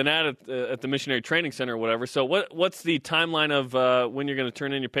 sooner than that at the Missionary Training Center or whatever. So what's the timeline of when you're going to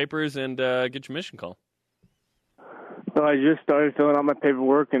turn in your papers and get your mission call? So I just started filling out my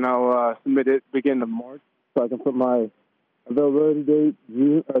paperwork, and I'll submit it beginning of March, so I can put my availability date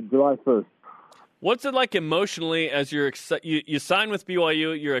July 1st. What's it like emotionally as you sign with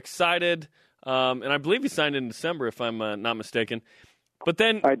BYU, you're excited, and I believe you signed in December, if I'm not mistaken. But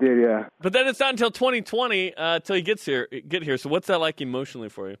then I did, yeah. But then it's not until 2020 till you get here. So what's that like emotionally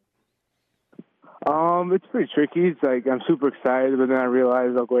for you? It's pretty tricky. It's like I'm super excited, but then I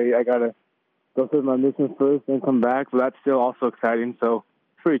realize, okay, I gotta go through my mission first, then come back. But that's still also exciting. So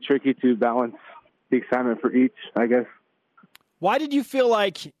it's pretty tricky to balance the excitement for each, I guess. Why did you feel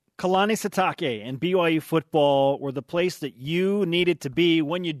like Kalani Sitake and BYU football were the place that you needed to be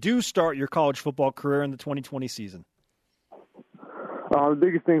when you do start your college football career in the 2020 season? The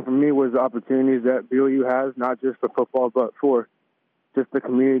biggest thing for me was the opportunities that BYU has, not just for football, but for just the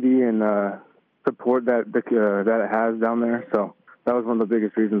community and support that it has down there. So that was one of the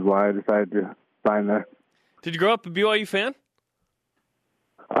biggest reasons why I decided to sign there. Did you grow up a BYU fan?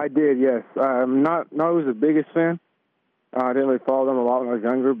 I did, yes. I'm not always the biggest fan. I didn't really follow them a lot when I was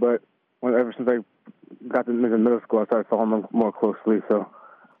younger, but ever since I got to middle school, I started following them more closely.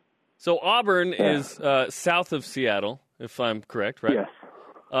 So Auburn is south of Seattle, if I'm correct, right?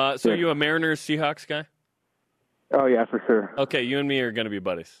 Yes. So are you a Mariners Seahawks guy? Oh yeah, for sure. Okay, you and me are going to be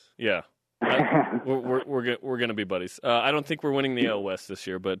buddies. Yeah, we're going to be buddies. I don't think we're winning the AL West this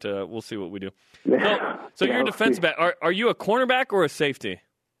year, but we'll see what we do. So you're a defensive back. Are you a cornerback or a safety?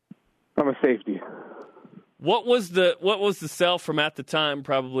 I'm a safety. What was the sell from at the time?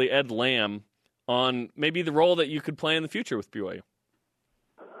 Probably Ed Lamb on maybe the role that you could play in the future with BYU.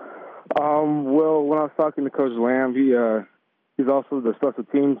 Well, when I was talking to Coach Lamb, he's also the special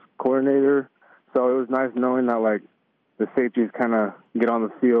teams coordinator, so it was nice knowing that like the safeties kind of get on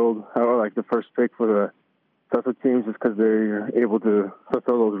the field, or like the first pick for the special teams, just because they're able to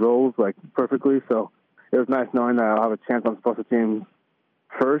fulfill those roles like perfectly. So it was nice knowing that I'll have a chance on special teams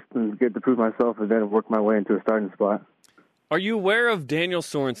first and get to prove myself, and then work my way into a starting spot. Are you aware of Daniel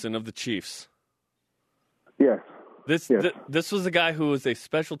Sorensen of the Chiefs? Yes. This was a guy who was a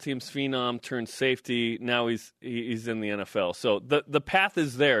special teams phenom turned safety. Now he's in the NFL. So the path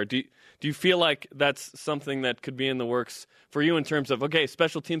is there. Do you feel like that's something that could be in the works for you in terms of, okay,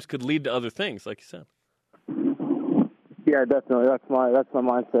 special teams could lead to other things, like you said? Yeah, definitely. That's my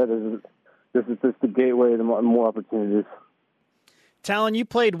mindset. This is just the gateway to more opportunities. Talon, you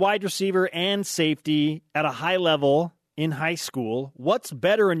played wide receiver and safety at a high level in high school. What's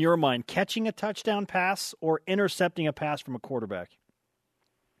better in your mind, catching a touchdown pass or intercepting a pass from a quarterback?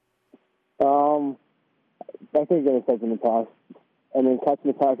 I think intercepting the pass. I mean,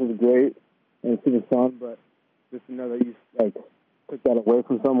 catching the pass is great and it's super fun, but just to know that you took that away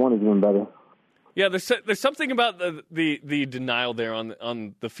from someone is even better. Yeah, there's something about the denial there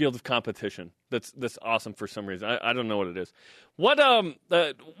on the field of competition that's awesome for some reason. I don't know what it is. What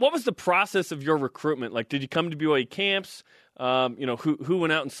was the process of your recruitment? Like, did you come to BYU camps? Who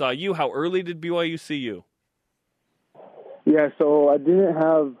went out and saw you? How early did BYU see you? Yeah, so I didn't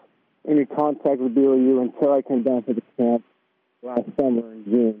have any contact with BYU until I came down for the camp last summer in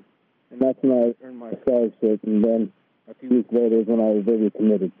June, and that's when I earned my scholarship. And then a few weeks later is when I was really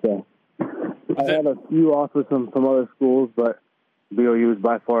committed. So. I had a few offers from other schools, but BYU was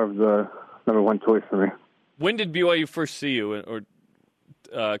by far the number one choice for me. When did BYU first see you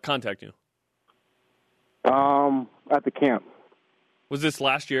or contact you? At the camp. Was this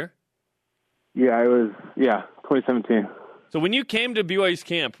last year? Yeah, it was. Yeah, 2017. So when you came to BYU's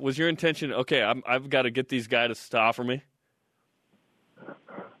camp, was your intention, okay, I've got to get these guys to offer me?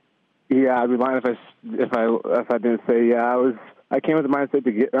 Yeah, I'd be lying if I didn't say yeah. I came with the mindset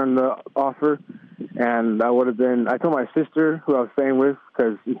to earn the offer, and I would have been. I told my sister, who I was staying with,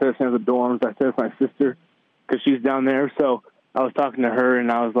 because instead of staying with the dorms, I stayed with my sister because she's down there. So I was talking to her,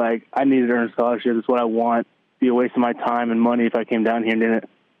 and I was like, I need to earn a scholarship. It's what I want. It'd be a waste of my time and money if I came down here and didn't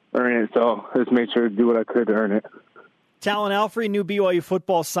earn it. So I just made sure to do what I could to earn it. Talon Alfrey, new BYU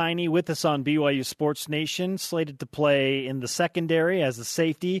football signee with us on BYU Sports Nation, slated to play in the secondary as a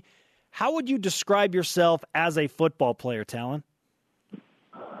safety. How would you describe yourself as a football player, Talon?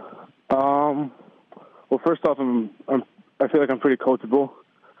 Well, first off, I feel like I'm pretty coachable.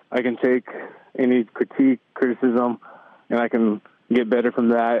 I can take any criticism, and I can get better from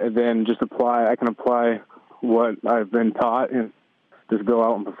that, and then just I can apply what I've been taught and just go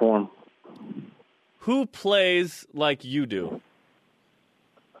out and perform. Who plays like you do?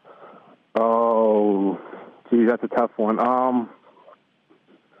 Oh, geez, that's a tough one.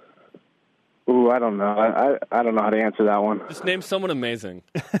 I don't know. I don't know how to answer that one. Just name someone amazing.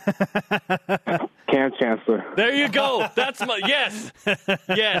 Cam Chancellor. There you go. That's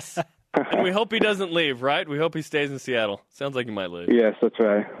yes. And we hope he doesn't leave, right? We hope he stays in Seattle. Sounds like he might leave. Yes, that's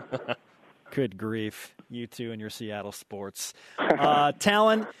right. Good grief. You two and your Seattle sports.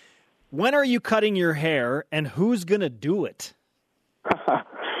 Talon, when are you cutting your hair, and who's going to do it?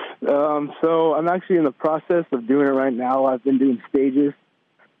 So I'm actually in the process of doing it right now. I've been doing stages.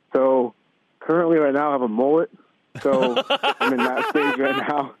 So currently right now I have a mullet. So I'm in that stage right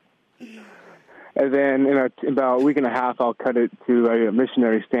now. And then in about a week and a half, I'll cut it to a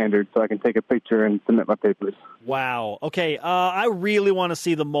missionary standard so I can take a picture and submit my papers. Wow. Okay, I really want to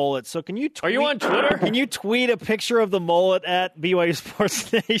see the mullet. So can you tweet? Are you on Twitter? Can you tweet a picture of the mullet at BYU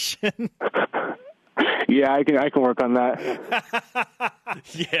Sports Nation? Yeah, I can work on that.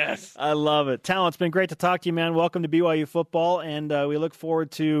 Yes. I love it. Talon, it's been great to talk to you, man. Welcome to BYU football, and we look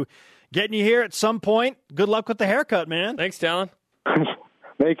forward to getting you here at some point. Good luck with the haircut, man. Thanks, Talon.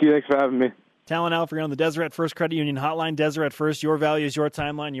 Thank you. Thanks for having me. Talon Alfrey on the Deseret First Credit Union Hotline. Deseret First, your values, your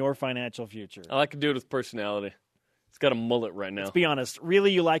timeline, your financial future. I like to do it with personality. He's got a mullet right now. Let's be honest.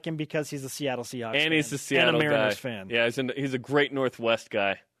 Really, you like him because he's a Seattle Seahawks fan. And he's a Seattle and a Mariners guy. fan. Yeah, he's a great Northwest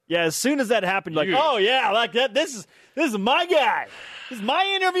guy. Yeah, as soon as that happened, you're like, oh, yeah, like that. This is my guy. This is my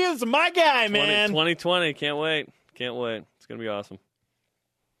interview. This is my guy, man. 2020. Can't wait. Can't wait. It's going to be awesome.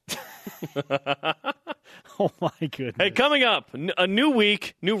 Oh, my goodness. Hey, coming up, a new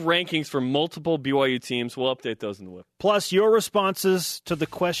week, new rankings for multiple BYU teams. We'll update those in the whip. Plus, your responses to the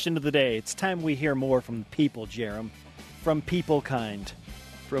question of the day. It's time we hear more from the people, Jerem. From people kind.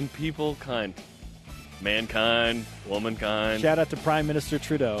 From people kind. Mankind, womankind. Shout out to Prime Minister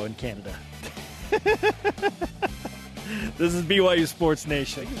Trudeau in Canada. This is BYU Sports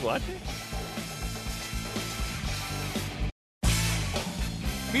Nation. He's watching.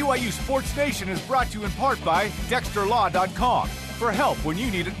 BYU Sports Nation is brought to you in part by DexterLaw.com for help when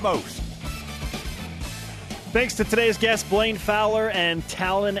you need it most. Thanks to today's guests, Blaine Fowler and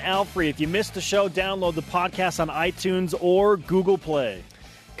Talon Alfrey. If you missed the show, download the podcast on iTunes or Google Play.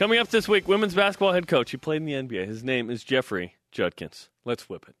 Coming up this week, women's basketball head coach. He played in the NBA. His name is Jeffrey Judkins. Let's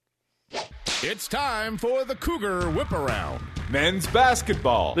whip it. It's time for the Cougar Whip Around. Men's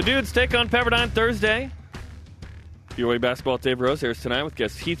basketball. The Dudes take on Pepperdine Thursday. BYU basketball at Dave Rose airs tonight with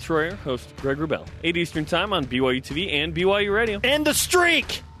guest Heath Troyer, host Greg Wrubell. 8 Eastern time on BYU TV and BYU Radio. And the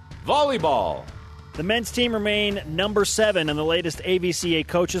streak! Volleyball. The men's team remain number 7 in the latest AVCA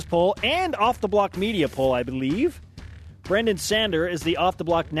coaches poll and Off the Block media poll, I believe. Brendan Sander is the Off the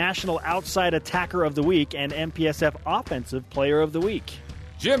Block National Outside Attacker of the Week and MPSF Offensive Player of the Week.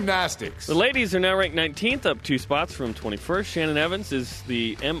 Gymnastics. The ladies are now ranked 19th, up 2 spots from 21st. Shannon Evans is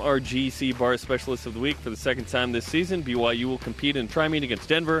the MRGC Bar Specialist of the Week for the second time this season. BYU will compete in tri-meet against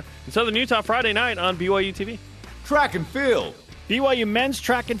Denver in Southern Utah Friday night on BYU TV. Track and field. BYU men's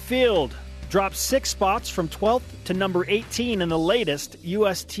track and field dropped 6 spots from 12th to number 18 in the latest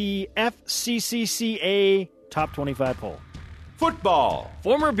UST FCCCA Top 25 poll. Football.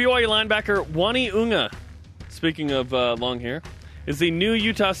 Former BYU linebacker Wani Unga, speaking of long hair, is the new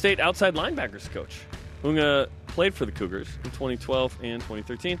Utah State outside linebackers coach. Unga played for the Cougars in 2012 and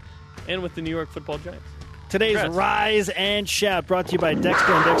 2013 and with the New York Football Giants. Today's Congrats. Rise and Shout brought to you by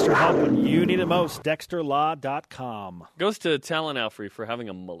Dexter and Dexter Help when you need it most. DexterLaw.com. Goes to Talon Alfrey for having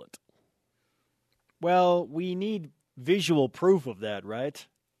a mullet. Well, we need visual proof of that, right?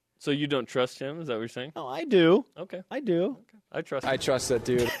 So you don't trust him? Is that what you're saying? Oh, I do. Okay. I do. I trust him. I trust that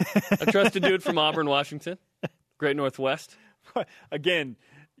dude. I trust a dude from Auburn, Washington. Great Northwest. Again,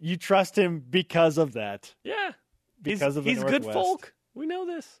 you trust him because of that. Yeah. Because of the He's good Northwest. folk. We know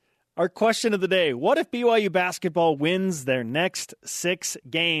this. Our question of the day, what if BYU basketball wins their next 6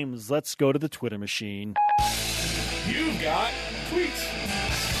 games? Let's go to the Twitter machine. You've got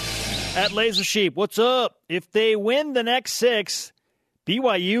tweets. At Laser Sheep, what's up? If they win the next 6,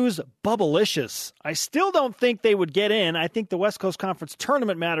 BYU's bubblicious. I still don't think they would get in. I think the West Coast Conference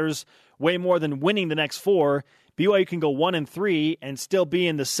tournament matters way more than winning the next 4. BYU can go 1-3 and still be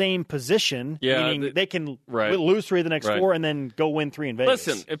in the same position. Yeah, meaning they can right. lose 3 of the next Right. 4 and then go win 3 in Vegas.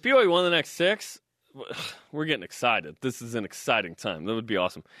 Listen, if BYU won the next 6, we're getting excited. This is an exciting time. That would be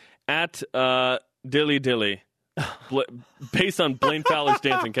awesome. At Dilly Dilly, based on Blaine Fowler's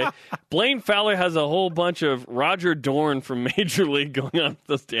dancing, okay? Blaine Fowler has a whole bunch of Roger Dorn from Major League going on with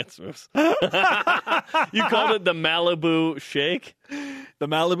those dance moves. You called it the Malibu Shake? The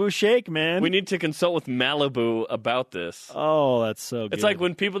Malibu Shake, man. We need to consult with Malibu about this. Oh, that's so good. It's like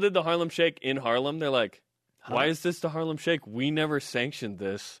when people did the Harlem Shake in Harlem, they're like, why is this the Harlem Shake? We never sanctioned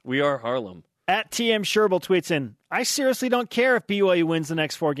this. We are Harlem. At TM Sherbill tweets in, I seriously don't care if BYU wins the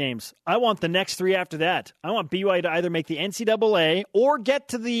next 4 games. I want the next 3 after that. I want BYU to either make the NCAA or get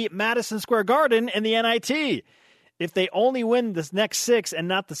to the Madison Square Garden and the NIT. If they only win this next 6 and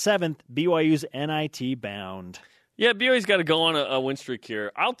not the 7th, BYU's NIT bound. Yeah, BYU's got to go on a win streak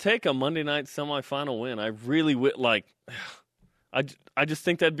here. I'll take a Monday night semifinal win. I really would like. I just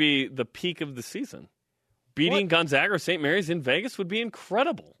think that'd be the peak of the season. Beating Gonzaga or St. Mary's in Vegas would be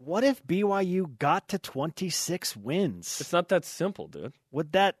incredible. What if BYU got to 26 wins? It's not that simple, dude.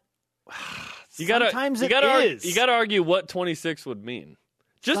 Would that? Sometimes it is. You got to argue what 26 would mean.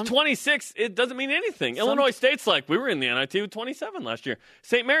 Just 26, it doesn't mean anything. Illinois State's like, we were in the NIT with 27 last year.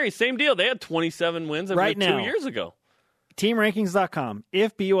 St. Mary's, same deal. They had 27 wins right now, 2 years ago. TeamRankings.com.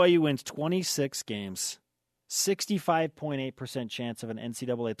 If BYU wins 26 games, 65.8% chance of an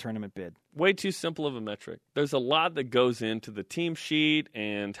NCAA tournament bid. Way too simple of a metric. There's a lot that goes into the team sheet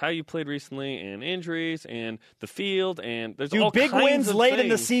and how you played recently and injuries and the field and there's all big kinds wins of late things. in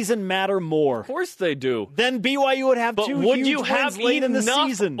the season matter more? Of course they do. Then BYU would have but 2 would huge you have wins late in the enough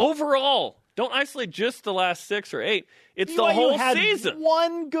season. Overall, don't isolate just the last 6 or 8. It's BYU the whole had season.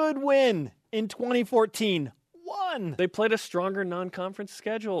 1 good win in 2014. 1. They played a stronger non-conference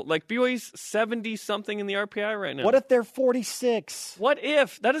schedule. Like BYU's 70-something in the RPI right now. What if they're 46? What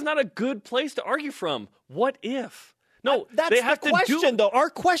if? That is not a good place to argue from. What if? No, that's they have the question, though. Our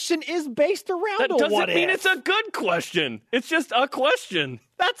question is based around That a doesn't what mean if. it's a good question. It's just a question.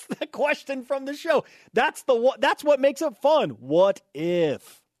 That's the question from the show. That's what makes it fun. What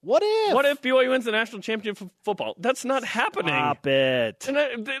if? What if? What if BYU wins the national championship for football? That's not happening. Stop it. And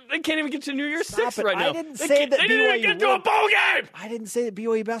they can't even get to New Year's Stop 6 it. right now. I didn't say that they didn't even BYU get to a would. bowl game. I didn't say that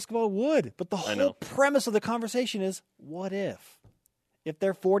BYU basketball would, but the whole premise of the conversation is, what if? If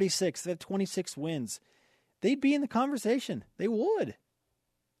they're 46, they have 26 wins, they'd be in the conversation. They would.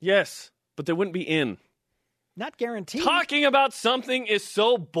 Yes, but they wouldn't be in. Not guaranteed. Talking about something is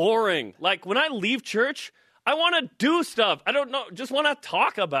so boring. Like when I leave church, I want to do stuff. I don't know. Just want to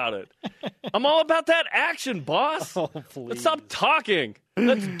talk about it. I'm all about that action, boss. Oh, please. Let's stop talking.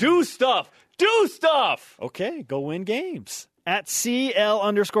 Let's do stuff. Do stuff. Okay, go win games. At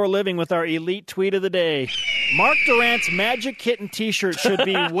CL_living with our elite tweet of the day. Mark Durant's Magic Kitten t-shirt should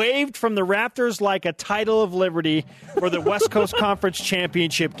be waved from the Raptors like a title of liberty for the West Coast Conference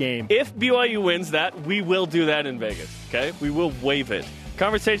Championship game. If BYU wins that, we will do that in Vegas, okay? We will wave it.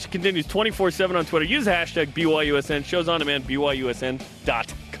 Conversation continues 24/7 on Twitter. Use the hashtag BYUSN. Shows on demand,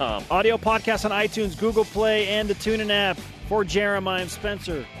 BYUSN.com. Audio podcast on iTunes, Google Play, and the TuneIn app. For Jeremiah and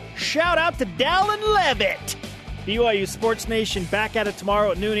Spencer, shout out to Dallin Levitt. BYU Sports Nation back at it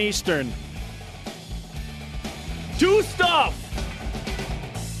tomorrow at noon Eastern. Do stuff!